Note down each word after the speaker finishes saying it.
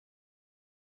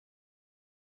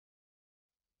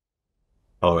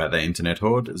Hello out there, Internet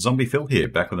Horde. Zombie Phil here,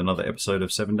 back with another episode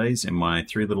of 7 Days in my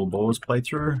Three Little Boars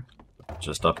playthrough.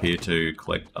 Just up here to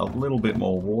collect a little bit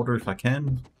more water if I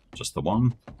can. Just the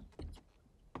one.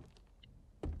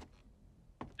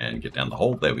 And get down the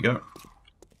hole. There we go.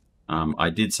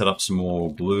 I did set up some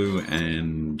more glue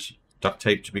and duct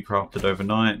tape to be crafted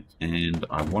overnight, and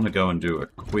I want to go and do a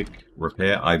quick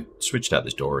repair. I switched out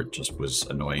this door, it just was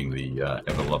annoying the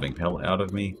ever-loving hell out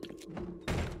of me.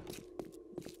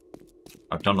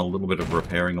 I've done a little bit of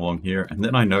repairing along here, and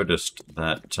then I noticed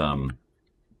that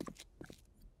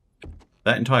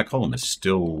that entire column is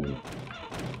still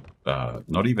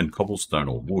not even cobblestone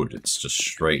or wood, it's just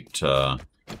straight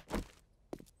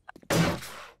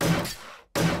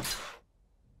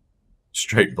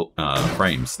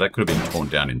frames. That could have been torn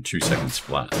down in 2 seconds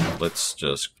flat. Let's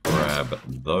just grab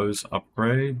those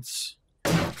upgrades.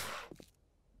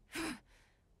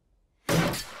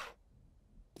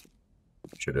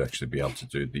 Should actually be able to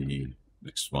do the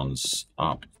next ones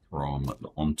up from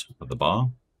on top of the bar.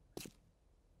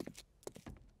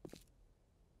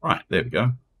 Right, there we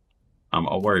go.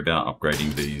 I'll worry about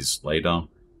upgrading these later.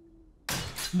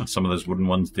 Oh, some of those wooden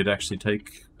ones did actually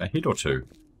take a hit or two.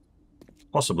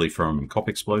 Possibly from cop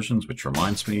explosions, which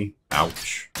reminds me,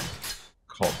 ouch.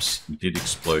 Cops did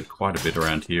explode quite a bit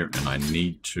around here, and I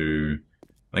need to...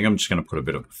 I think I'm just going to put a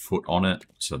bit of a foot on it,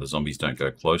 so the zombies don't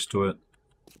go close to it.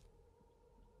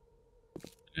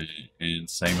 And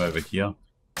same over here.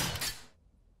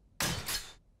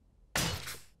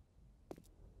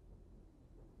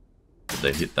 Did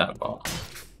they hit that bar?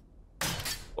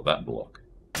 Or that block?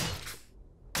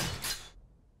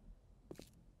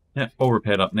 Yeah, all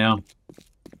repaired up now.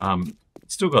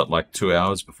 Still got like 2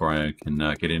 hours before I can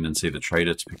get in and see the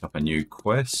trader to pick up a new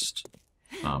quest.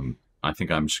 I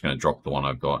think I'm just going to drop the one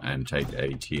I've got and take a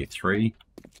tier 3.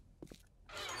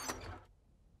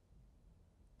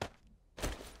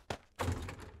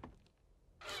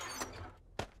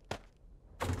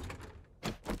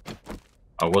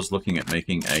 I was looking at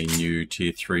making a new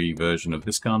tier 3 version of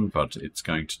this gun, but it's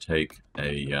going to take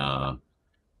a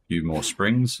few more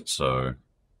springs, so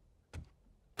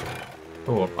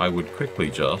thought I would quickly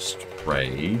just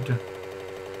raid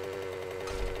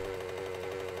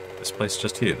this place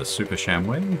just here, the Super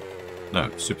Shamway?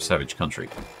 No, Super Savage Country.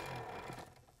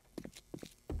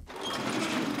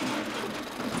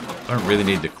 I don't really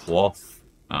need the cloth.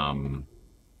 Isn't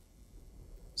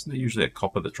there usually a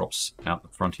copper that drops out the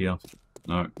front here?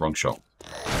 No, wrong shot.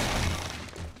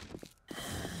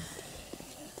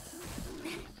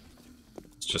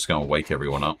 It's just going to wake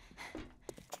everyone up.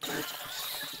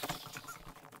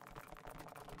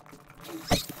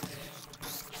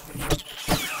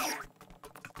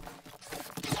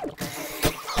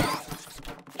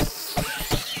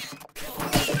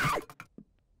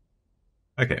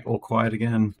 Okay, all quiet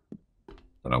again.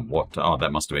 Don't know what... Oh,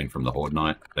 that must have been from the Horde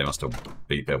Knight. They must have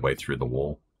beat their way through the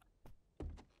wall.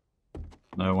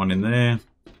 No one in there.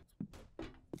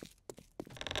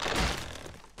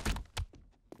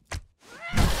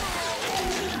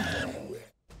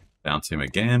 Bounce him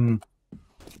again.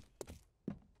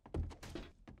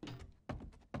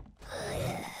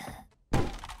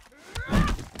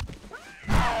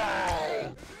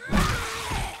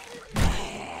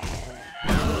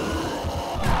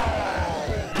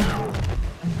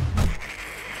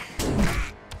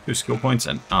 Two skill points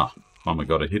and... Ah, Mama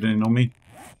got a hit in on me.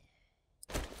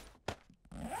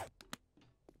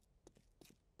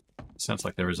 Sounds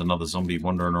like there is another zombie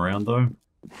wandering around, though.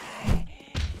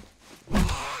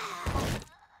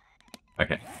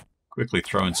 Okay. Quickly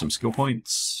throw in some skill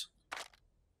points.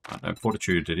 No,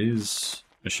 fortitude it is.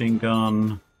 Machine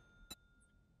gun.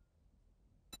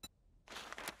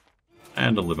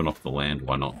 And a living off the land,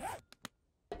 why not?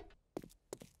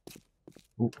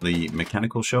 Ooh, the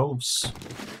mechanical shelves.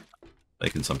 They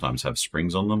can sometimes have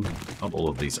springs on them. Not all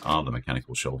of these are the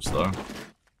mechanical shelves, though.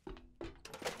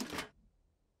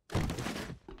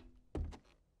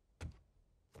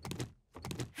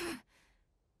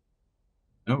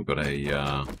 Oh, we've got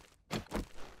a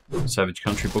Savage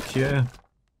Country book here.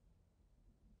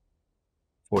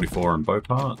 44 in bow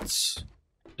parts.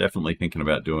 Definitely thinking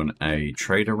about doing a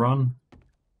trader run.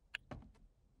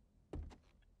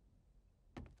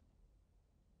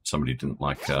 Somebody didn't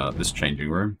like this changing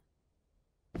room.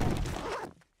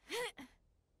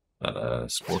 That a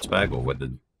sports bag or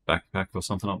weathered backpack or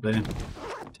something up there?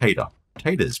 Tater.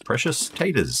 Taters, precious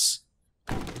taters.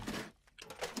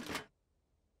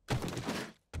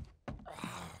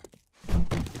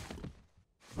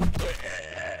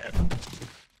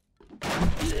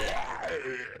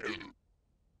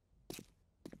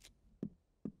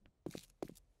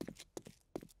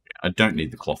 I don't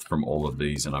need the cloth from all of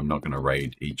these, and I'm not going to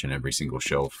raid each and every single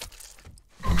shelf.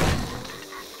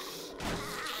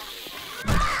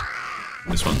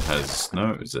 This one has...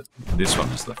 no, is it? This one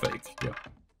is the fake, yeah.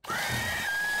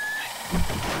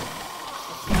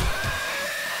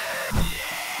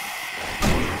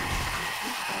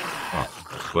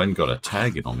 Oh, Glenn got a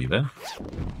tag in on me there.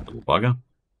 Little bugger.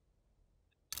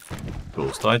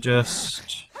 Tools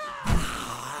Digest.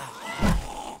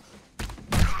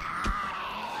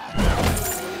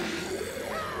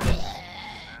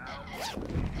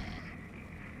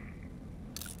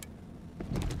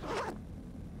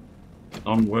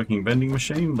 Non-working vending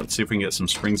machine. Let's see if we can get some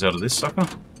springs out of this sucker.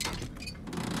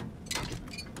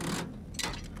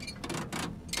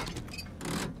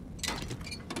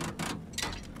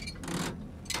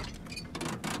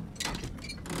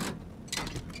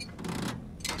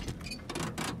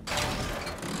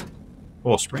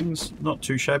 Four springs, not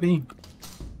too shabby.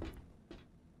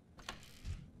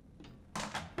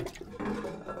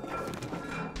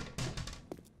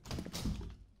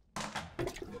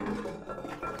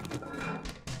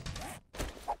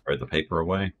 Throw the paper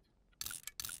away.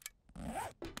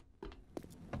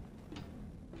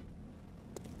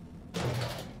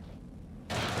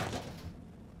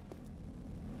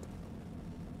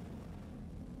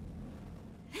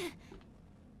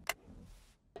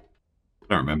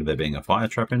 I don't remember there being a fire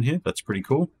trap in here. That's pretty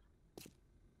cool.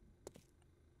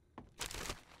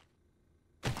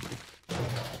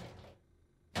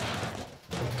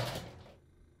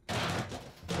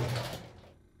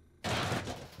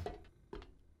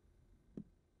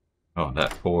 Oh,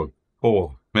 that poor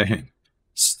man.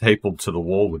 Stapled to the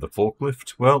wall with a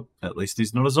forklift. Well, at least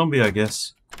he's not a zombie, I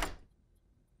guess.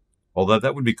 Although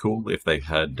that would be cool if they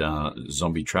had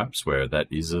zombie traps where that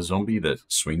is a zombie that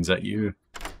swings at you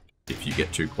if you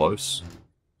get too close.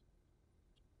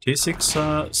 Tier 6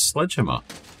 sledgehammer.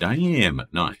 Damn,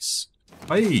 nice.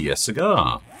 Hey, a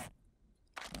cigar.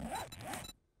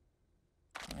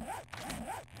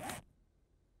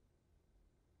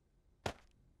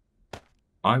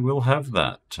 I will have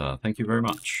that. Thank you very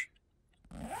much.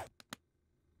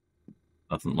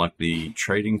 Nothing like the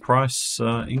trading price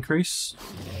increase.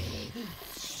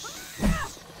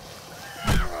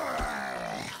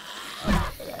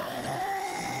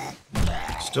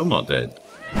 Still not dead.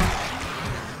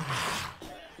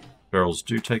 Barrels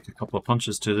do take a couple of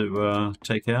punches to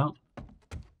take out.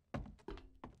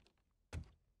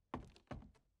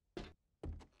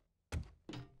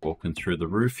 Walking through the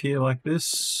roof here like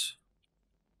this.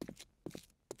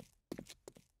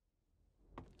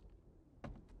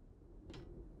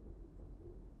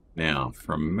 Now,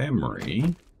 from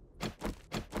memory,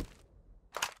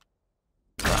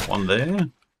 that one there.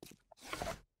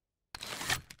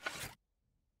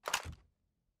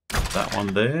 That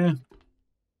one there.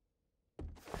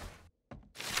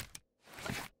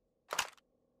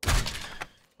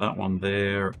 That one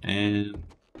there, and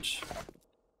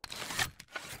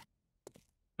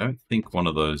I don't think one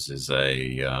of those is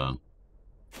a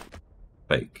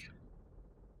fake.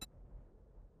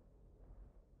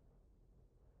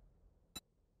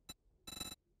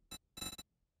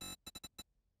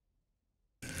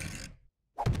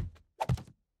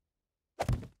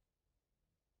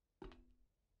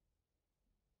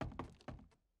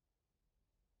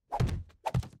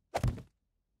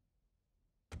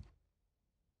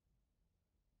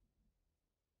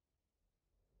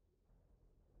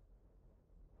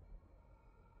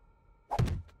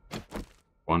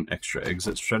 One extra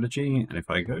exit strategy, and if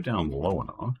I go down low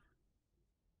enough,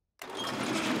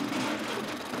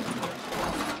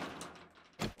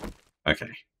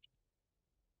 okay.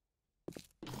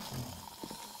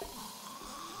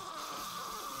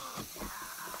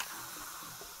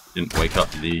 Didn't wake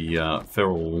up the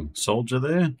feral soldier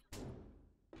there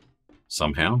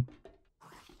somehow.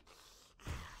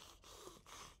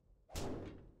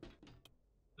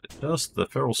 Just the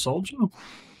feral soldier.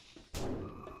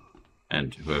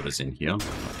 And whoever's in here,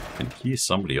 I can hear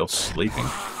somebody else sleeping.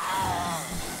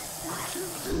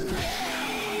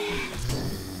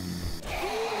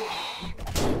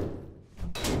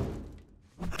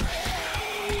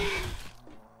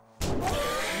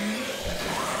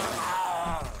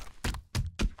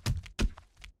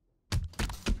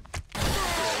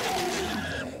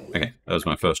 Okay, that was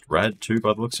my first rad too,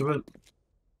 by the looks of it.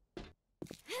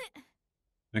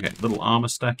 Okay, little armor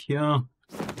stack here.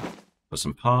 For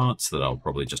some parts that I'll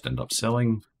probably just end up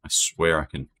selling. I swear I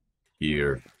can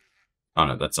hear... oh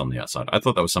no, that's on the outside. I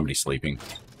thought that was somebody sleeping.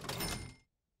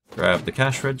 Grab the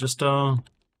cash register.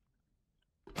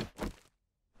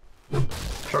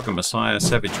 Trucker Messiah,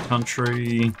 Savage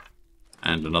Country.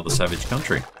 And another Savage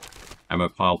Country. Ammo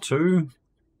pile 2.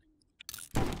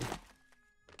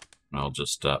 I'll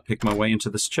just pick my way into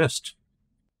this chest.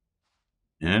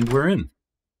 And we're in.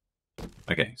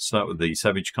 Okay, start with the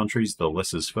savage countries, the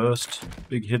lessers first.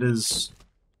 Big hitters.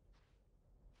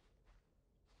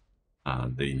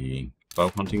 The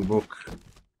bow hunting book.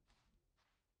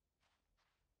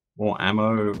 More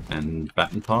ammo and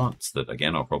baton parts that,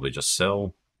 again, I'll probably just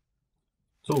sell.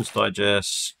 Tools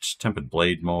Digest, Tempered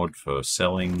Blade mod for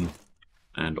selling,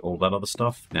 and all that other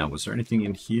stuff. Now, was there anything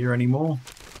in here anymore?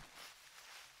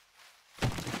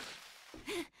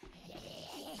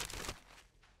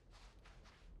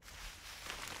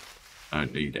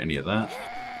 Don't need any of that.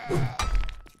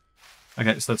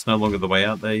 Okay, so that's no longer the way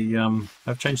out. They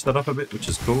have changed that up a bit, which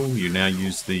is cool. You now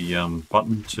use the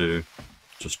button to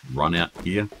just run out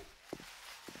here.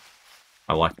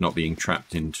 I like not being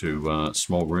trapped into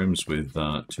small rooms with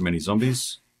too many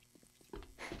zombies.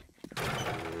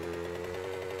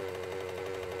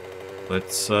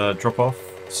 Let's drop off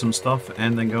some stuff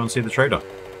and then go and see the trader.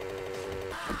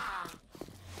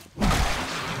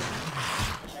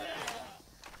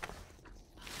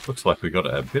 Looks like we got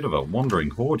a bit of a wandering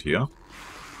horde here.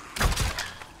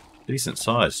 Decent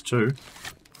size too.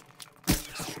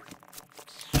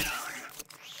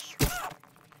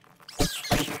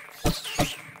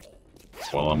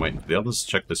 While I'm waiting for the others,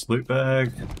 check this loot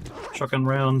bag. Shotgun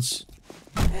rounds.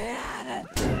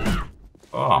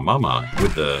 Oh, mama,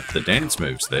 with the dance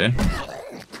moves there.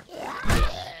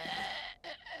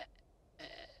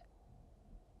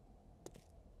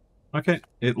 Okay,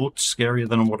 it looked scarier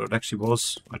than what it actually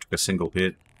was. I took a single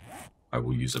hit. I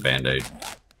will use a band-aid.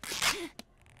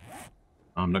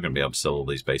 I'm not going to be able to sell all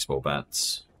these baseball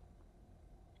bats.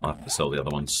 I'll have to sell the other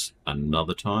ones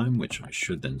another time, which I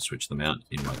should then switch them out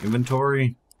in my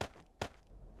inventory.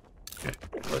 Okay,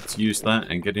 let's use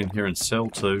that and get in here and sell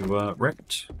to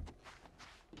Wrecked.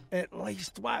 At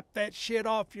least wipe that shit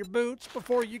off your boots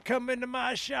before you come into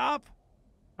my shop.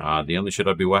 The only shit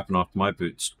I'd be wiping off my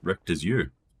boots, Wrecked, is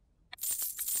you.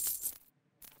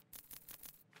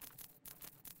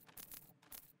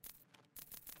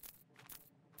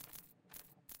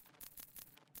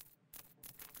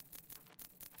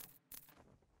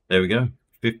 There we go.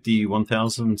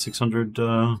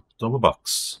 $51,600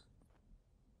 bucks.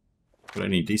 Got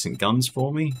any decent guns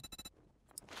for me?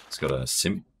 It's got a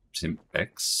Simp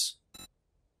X.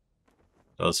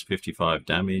 Does 55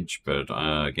 damage, but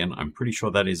again, I'm pretty sure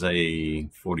that is a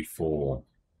 44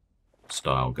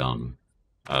 style gun.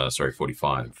 Sorry,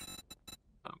 45.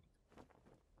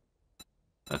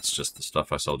 That's just the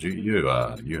stuff I sold you. You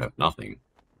have nothing.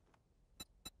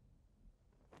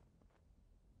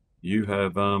 You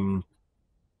have,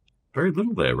 very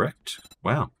little there, Wrecked.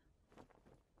 Wow.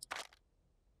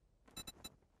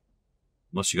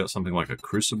 Unless you got something like a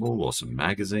crucible or some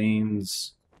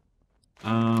magazines.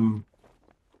 Can't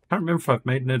remember if I've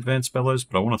made an advanced bellows,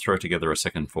 but I want to throw together a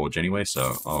second forge anyway,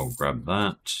 so I'll grab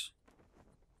that.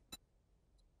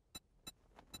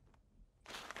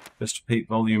 Best of Pete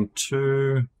Volume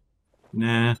 2.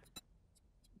 Nah.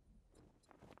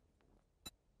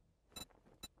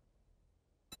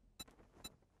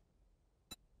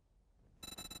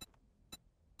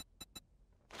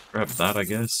 Grab that, I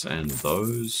guess, and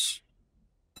those.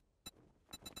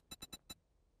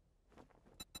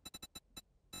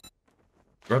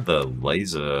 Grab the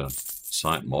laser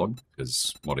sight mod,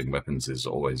 because modding weapons is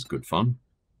always good fun.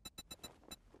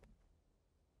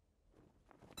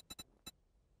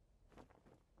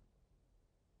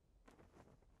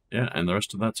 Yeah, and the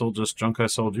rest of that's all just junk I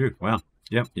sold you. Wow.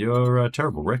 Yep, you're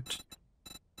terrible, Wrecked.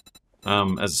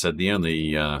 As I said, the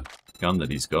only gun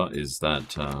that he's got is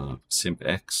that Simp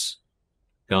X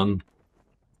gun.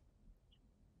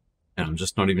 And I'm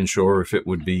just not even sure if it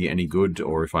would be any good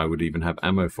or if I would even have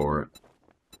ammo for it.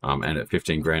 And at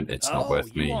 15 grand, it's not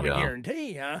worth me.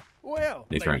 Guarantee, huh? Well,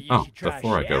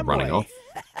 before I go running off.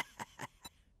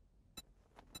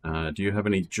 Do you have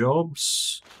any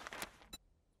jobs?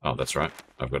 Oh, that's right.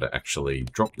 I've got to actually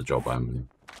drop the job I'm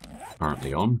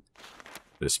currently on.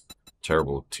 This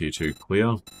terrible tier 2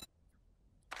 clear.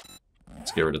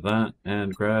 Let's get rid of that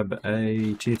and grab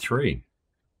a tier 3.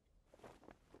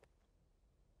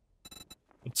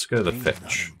 Let's go to the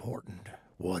fetch. Important.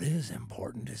 What is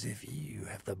important is if you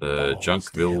have the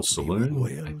Junkville Saloon.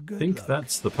 I think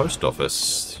that's the post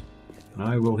office.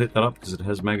 I will hit that up because it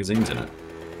has magazines in it.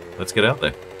 Let's get out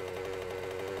there.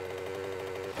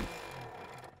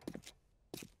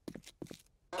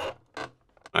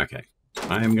 Okay.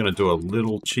 I am going to do a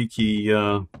little cheeky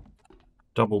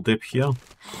double dip here.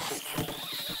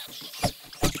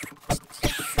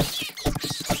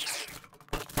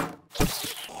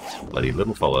 Bloody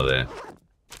little fella there.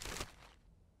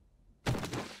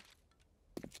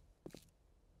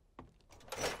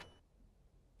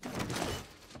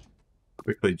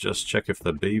 Quickly just check if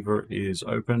the beaver is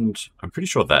opened. I'm pretty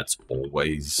sure that's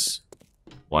always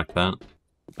like that.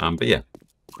 But yeah,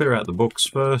 clear out the books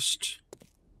first.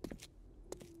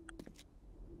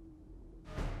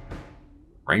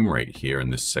 Frame rate here in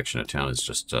this section of town is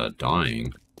just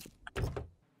dying.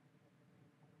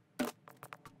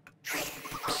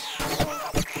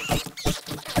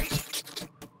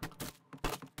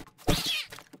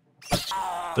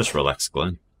 Just relax,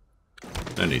 Glenn.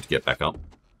 No need to get back up.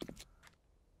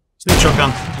 Sneak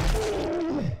shotgun!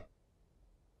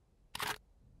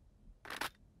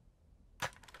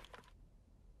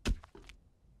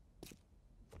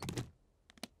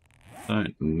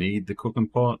 Don't need the cooking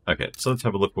pot. Okay, so let's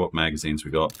have a look at what magazines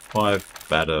we got. 5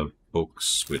 batter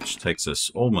books, which takes us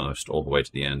almost all the way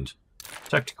to the end.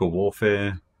 Tactical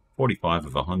Warfare, 45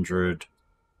 of 100.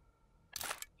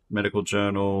 Medical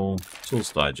Journal,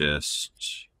 Tools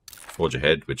Digest, Forge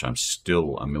Ahead, which I'm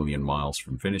still a million miles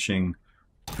from finishing.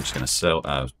 I'm just going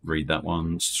to read that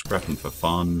one. Scrapping for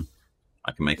Fun.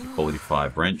 I can make a quality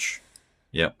 5 wrench.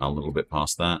 Yep, a little bit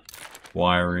past that.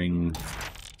 Wiring,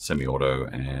 semi-auto,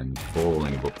 and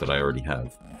boring book that I already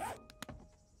have.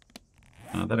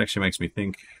 That actually makes me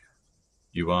think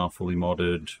you are fully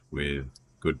modded with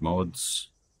good mods.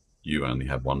 You only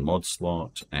have 1 mod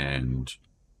slot, and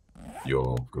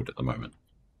you're good at the moment.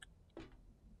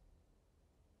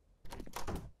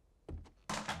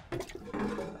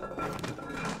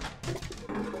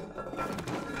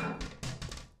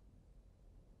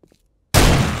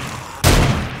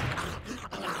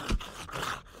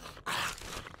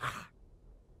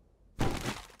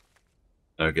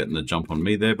 No getting the jump on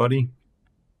me there, buddy.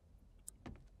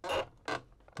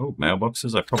 Oh,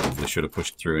 mailboxes. I probably should have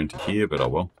pushed through into here, but oh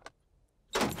well.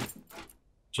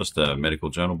 Just a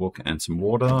medical journal book and some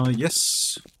water.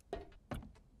 Yes.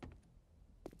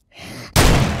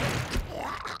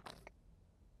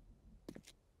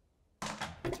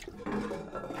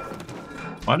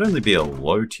 Might only be a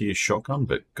low tier shotgun,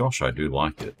 but gosh, I do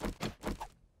like it.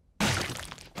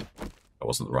 That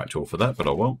wasn't the right tool for that, but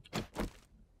oh well.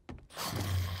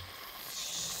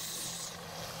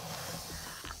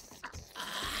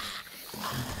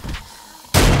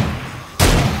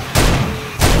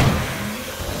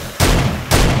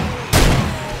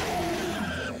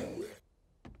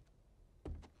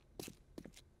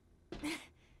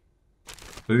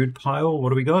 Food pile, what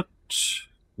do we got?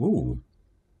 Ooh.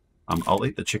 I'll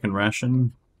eat the chicken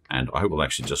ration, and I will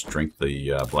actually just drink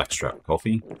the blackstrap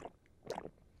coffee.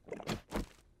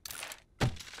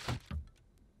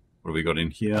 What do we got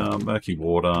in here? Murky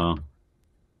water.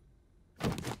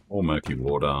 More murky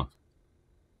water.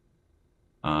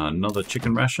 Another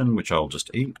chicken ration, which I'll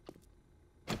just eat.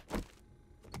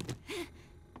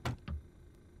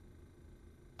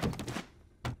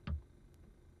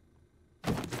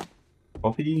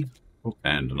 Coffee. Oh,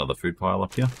 and another food pile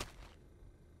up here.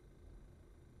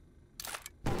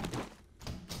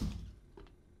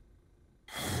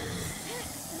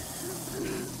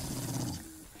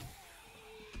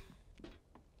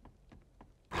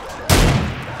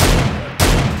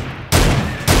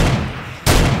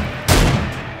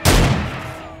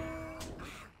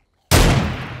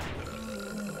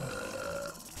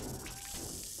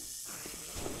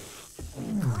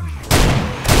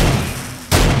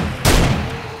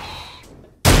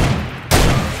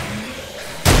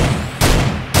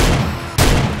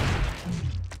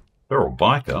 Feral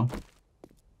biker?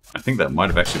 I think that might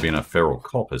have actually been a feral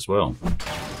cop as well.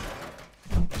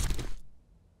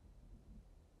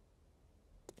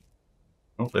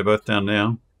 Oh, they're both down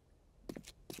now.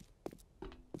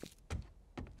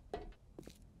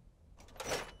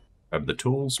 Grab the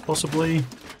tools, possibly.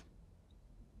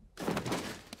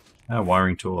 Our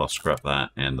wiring tool, I'll scrap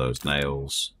that, and those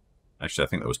nails. Actually, I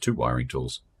think there was 2 wiring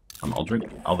tools. I'll drink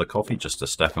other coffee just to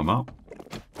stack them up.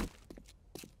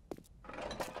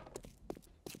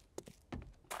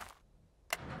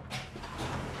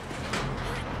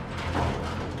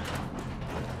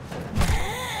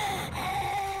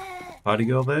 Party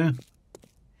girl there.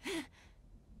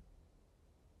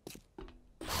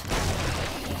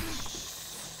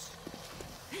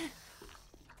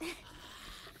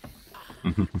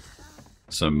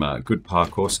 Some good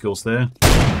parkour skills there.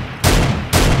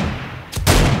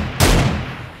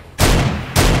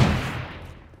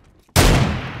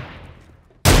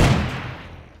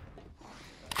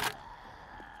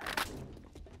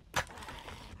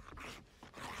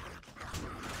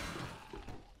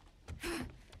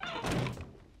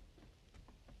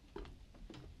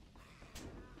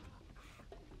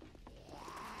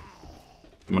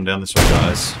 Come on down this way,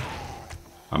 guys.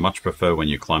 I much prefer when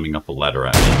you're climbing up a ladder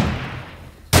at me.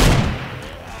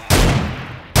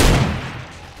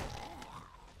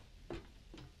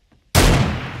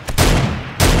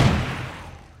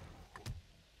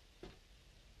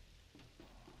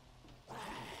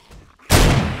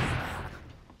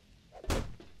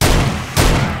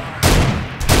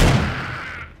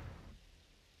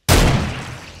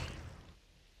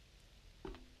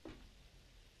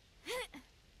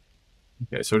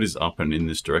 Okay, so it is up and in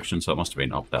this direction, so it must have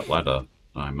been up that ladder.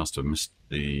 I must have missed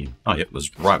the... Oh, yeah, it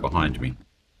was right behind me.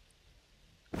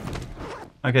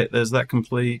 Okay, there's that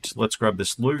complete. Let's grab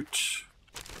this loot.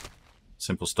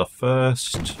 Simple stuff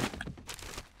first.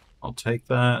 I'll take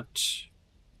that.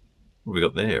 What have we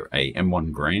got there? A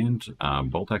M1 Grand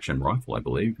bolt action rifle, I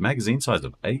believe. Magazine size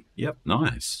of 8. Yep,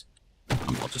 nice.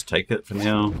 I'll just take it for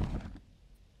now.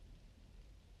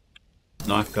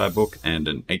 Knife guy book and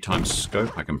an 8x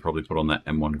scope. I can probably put on that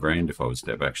M1 Grand if I was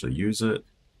to ever actually use it.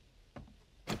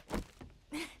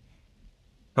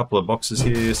 Couple of boxes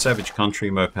here. Savage Country,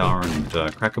 Mopower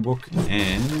and Cracker book.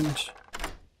 And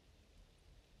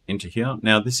into here.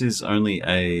 Now this is only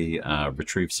a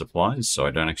retrieve supplies, so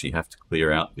I don't actually have to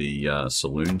clear out the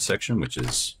saloon section, which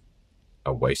is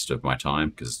a waste of my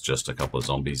time because it's just a couple of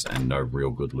zombies and no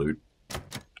real good loot.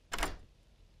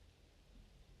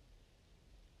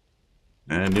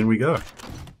 And in we go.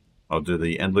 I'll do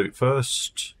the end loot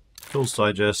first. Tools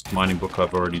Digest, mining book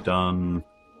I've already done.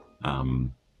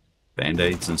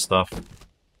 Band-aids and stuff.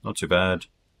 Not too bad.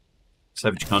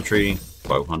 Savage Country,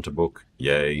 Bow Hunter book,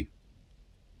 yay.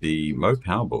 The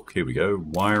Mopower book, here we go.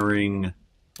 Wiring,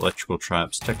 electrical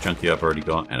traps, tech junkie I've already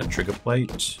got, and a trigger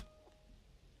plate.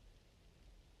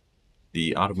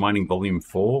 The Art of Mining Volume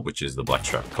 4, which is the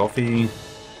Blackstrap Coffee.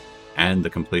 And the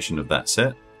completion of that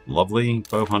set. Lovely.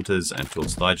 Bow Hunters and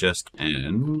Tools Digest,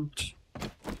 and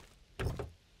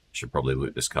should probably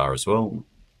loot this car as well.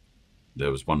 There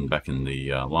was one back in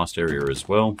the last area as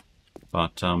well,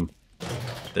 but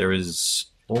there is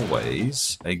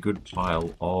always a good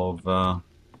pile of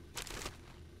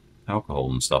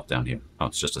alcohol and stuff down here. Oh,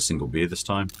 it's just a single beer this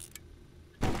time.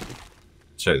 To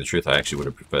tell you the truth, I actually would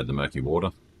have preferred the murky water.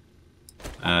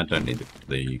 Don't need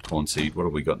the corn seed. What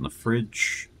have we got in the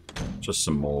fridge? Just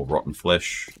some more rotten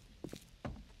flesh.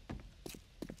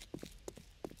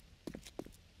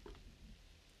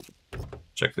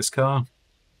 Check this car.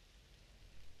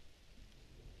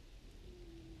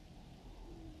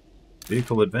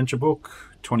 Vehicle Adventure Book,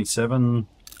 27.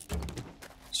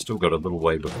 Still got a little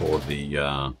way before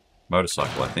the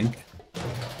motorcycle, I think.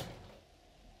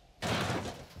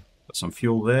 Got some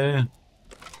fuel there.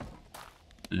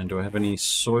 And do I have any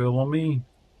soil on me?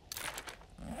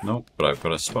 Nope, but I've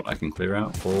got a spot I can clear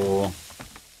out for...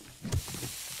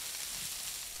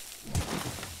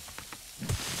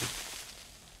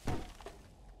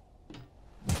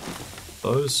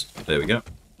 those. There we go.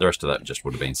 The rest of that just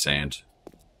would have been sand.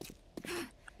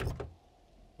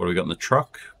 What do we got in the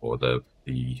truck? Or the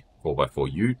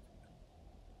 4x4 ute?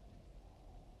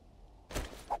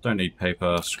 Don't need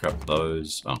paper, scrap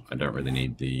those. Oh, I don't really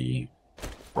need the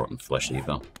rotten flesh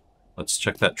either. Let's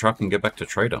check that truck and get back to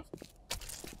Trader.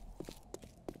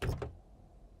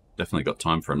 Definitely got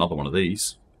time for another one of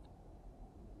these.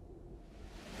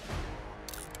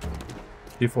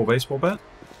 Tier 4 baseball bat.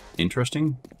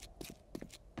 Interesting.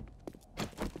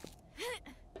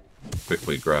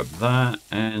 Quickly grab that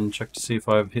and check to see if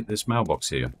I've hit this mailbox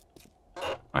here.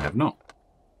 I have not.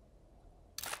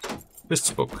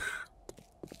 Lists book.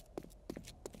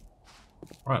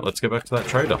 Right, let's get back to that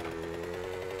trader.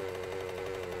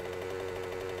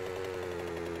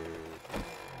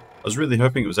 I was really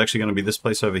hoping it was actually going to be this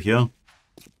place over here.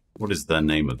 What is the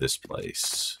name of this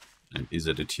place? And is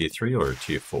it a tier 3 or a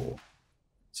tier 4?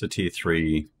 It's a tier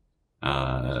 3.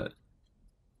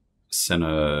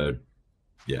 Senna...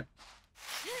 yeah.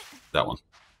 That one.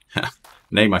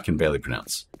 Name I can barely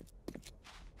pronounce.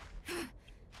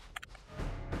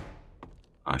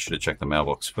 I should have checked the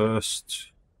mailbox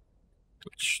first.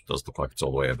 Which does look like it's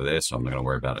all the way over there, so I'm not going to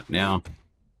worry about it now.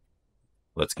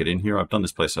 Let's get in here. I've done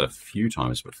this place a few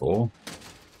times before.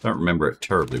 Don't remember it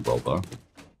terribly well, though.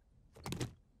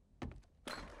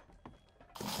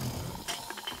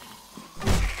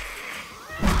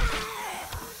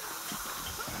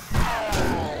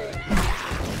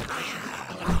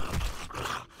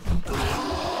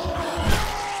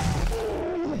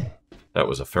 That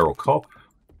was a feral cop.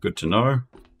 Good to know.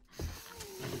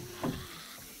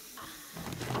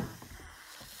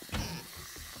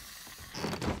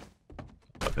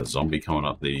 Like a zombie coming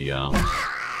up the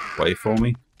way for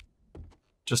me.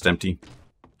 Just empty.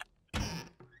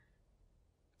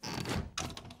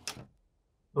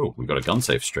 Oh, we got a gun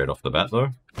safe straight off the bat,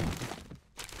 though.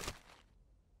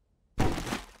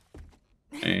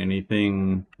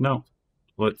 Anything? No.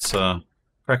 Let's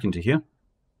crack into here.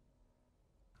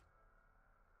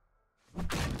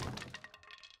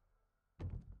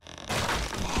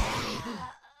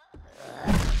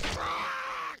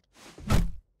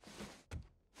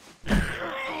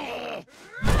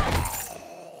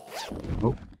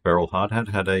 Oh, Beryl Hardhat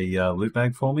had a loot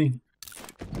bag for me.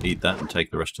 Eat that and take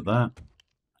the rest of that.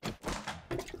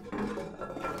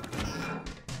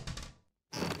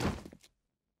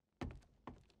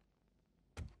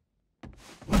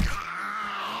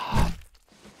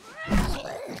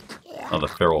 Another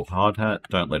feral hard hat.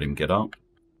 Don't let him get up.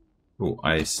 Oh,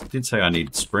 I did say I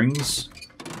needed springs.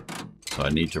 So I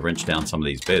need to wrench down some of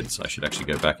these beds. I should actually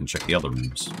go back and check the other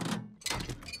rooms.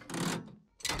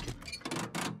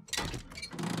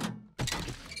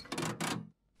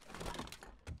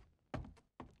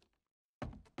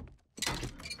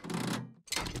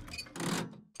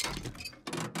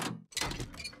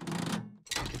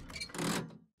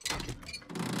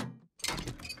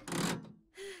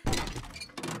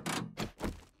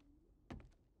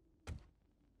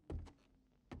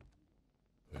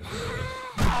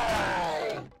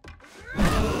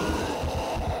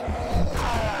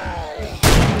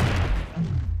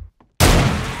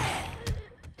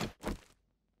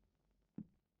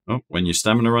 Oh, when your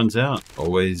stamina runs out,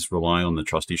 always rely on the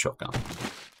trusty shotgun.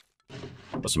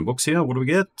 Got some books here. What do we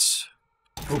get?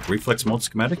 Oh, reflex mod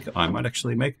schematic. I might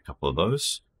actually make a couple of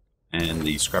those. And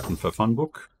the scrapping for fun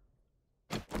book.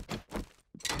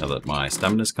 Now that my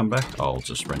stamina's come back, I'll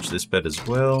just wrench this bed as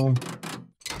well.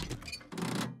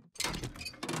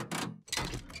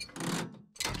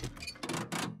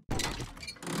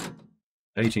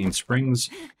 $18 springs.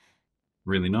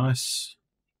 Really nice.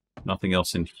 Nothing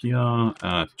else in here.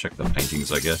 Check the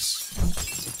paintings, I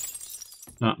guess.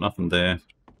 No, nothing there.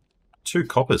 2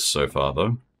 coppers so far,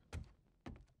 though.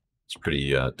 It's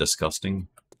pretty disgusting.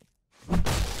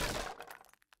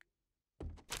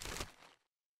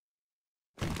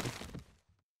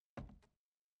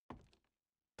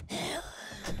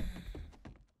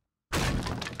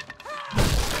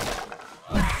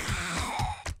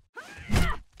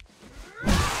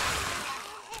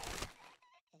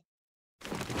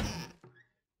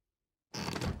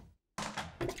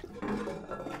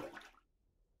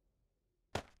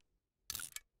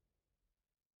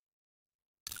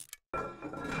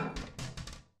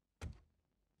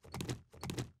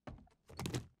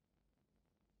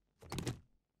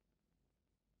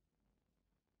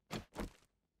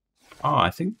 Oh,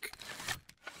 I think...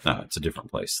 No, it's a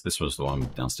different place. This was the one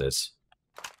downstairs.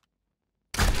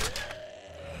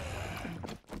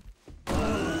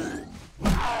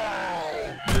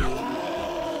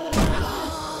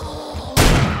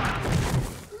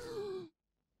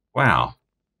 Wow.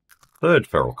 3rd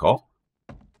feral cop.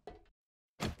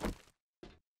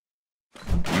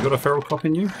 You got a feral cop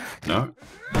in you? No.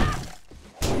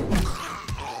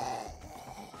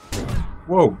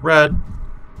 Whoa, rad.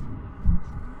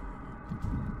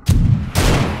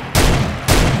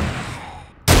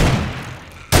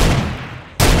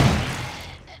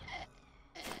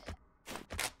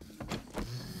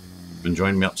 And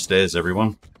join me upstairs,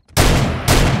 everyone.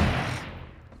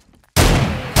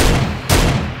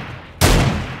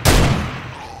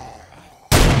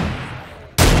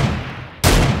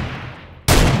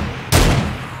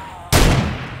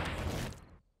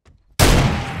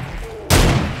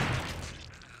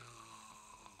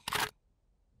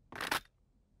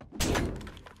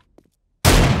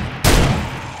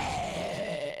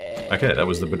 Okay, that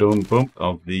was the badoom bump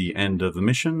of the end of the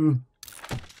mission.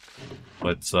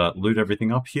 Let's loot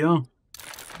everything up here.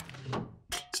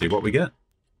 See what we get.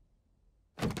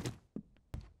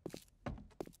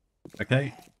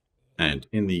 Okay, and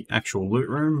in the actual loot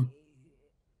room,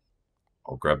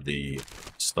 I'll grab the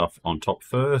stuff on top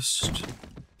first.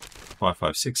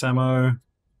 5.56 ammo.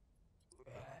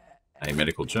 A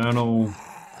medical journal.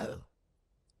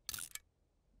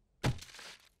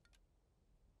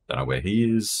 Don't know where he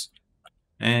is.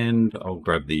 And I'll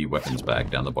grab the weapons bag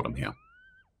down the bottom here.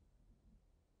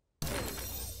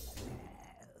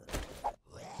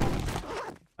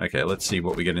 Okay, let's see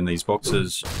what we get in these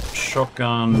boxes.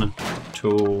 Shotgun,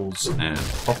 tools, and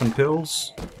poppin'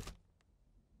 pills.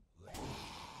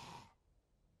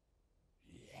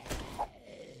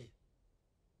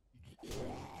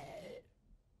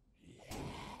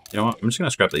 You know what, I'm just going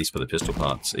to scrap these for the pistol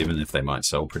parts, even if they might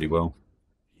sell pretty well.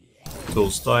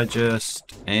 Tools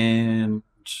digest, and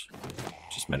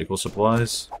just medical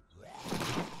supplies.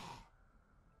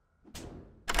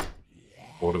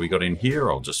 What do we got in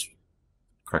here? I'll just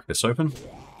crack this open.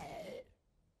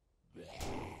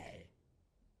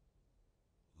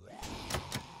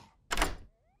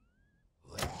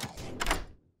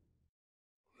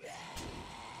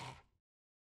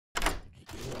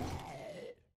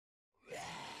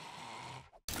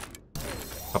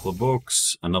 Couple of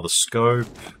books, another scope,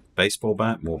 baseball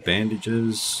bat, more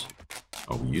bandages.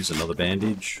 I'll use another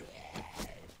bandage.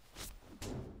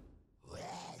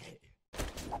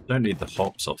 Don't need the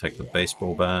hops, I'll take the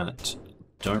baseball bat.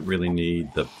 Don't really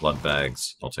need the blood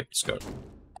bags, I'll take the scope.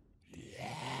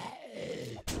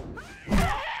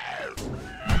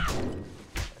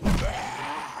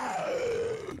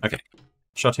 Okay,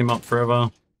 shut him up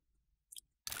forever.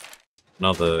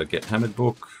 Another Get Hammered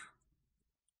book.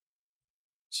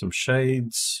 Some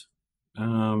shades.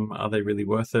 Are they really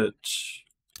worth it?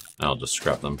 I'll just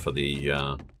scrap them for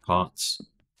the parts.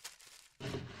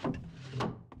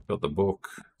 Got the book.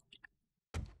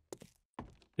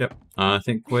 Yep, I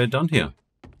think we're done here.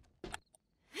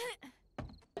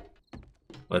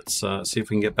 Let's see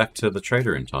if we can get back to the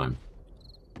trader in time.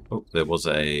 Oh, there was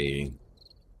a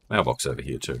mailbox over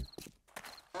here too.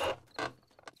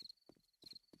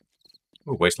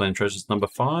 Oh, Wasteland Treasures number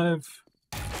 5.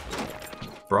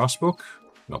 Brass book,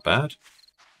 not bad.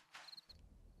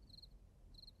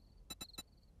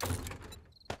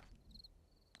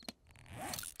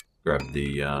 Grab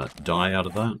the dye out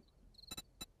of that.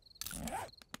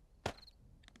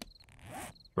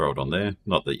 Throw it on there.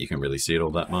 Not that you can really see it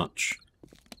all that much.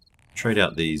 Trade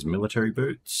out these military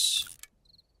boots.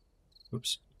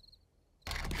 Oops.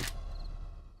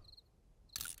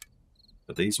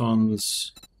 For these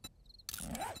ones.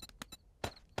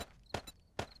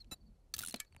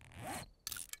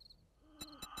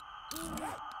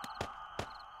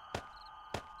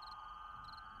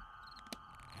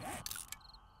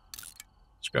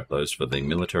 Scrap those for the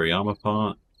military armor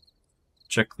part.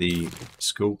 Check the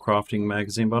skill crafting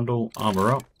magazine bundle.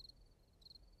 Armor up.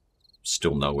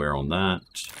 Still nowhere on that.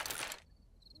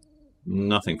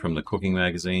 Nothing from the cooking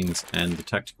magazines and the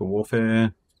tactical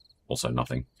warfare. Also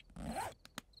nothing.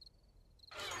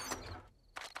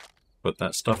 Put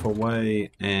that stuff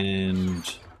away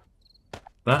and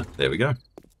that. There we go.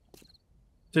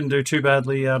 Didn't do too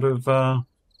badly out of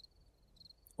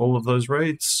all of those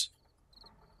raids.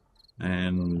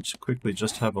 And quickly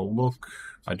just have a look.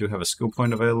 I do have a skill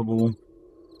point available.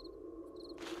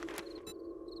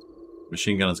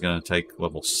 Machine gun is going to take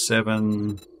level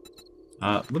 7.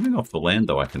 Living off the land,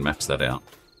 though, I can max that out.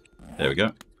 There we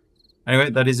go.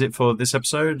 Anyway, that is it for this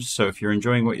episode. So if you're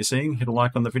enjoying what you're seeing, hit a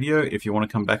like on the video. If you want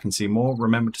to come back and see more,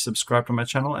 remember to subscribe to my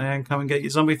channel and come and get your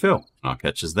zombie fill. I'll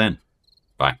catch us then.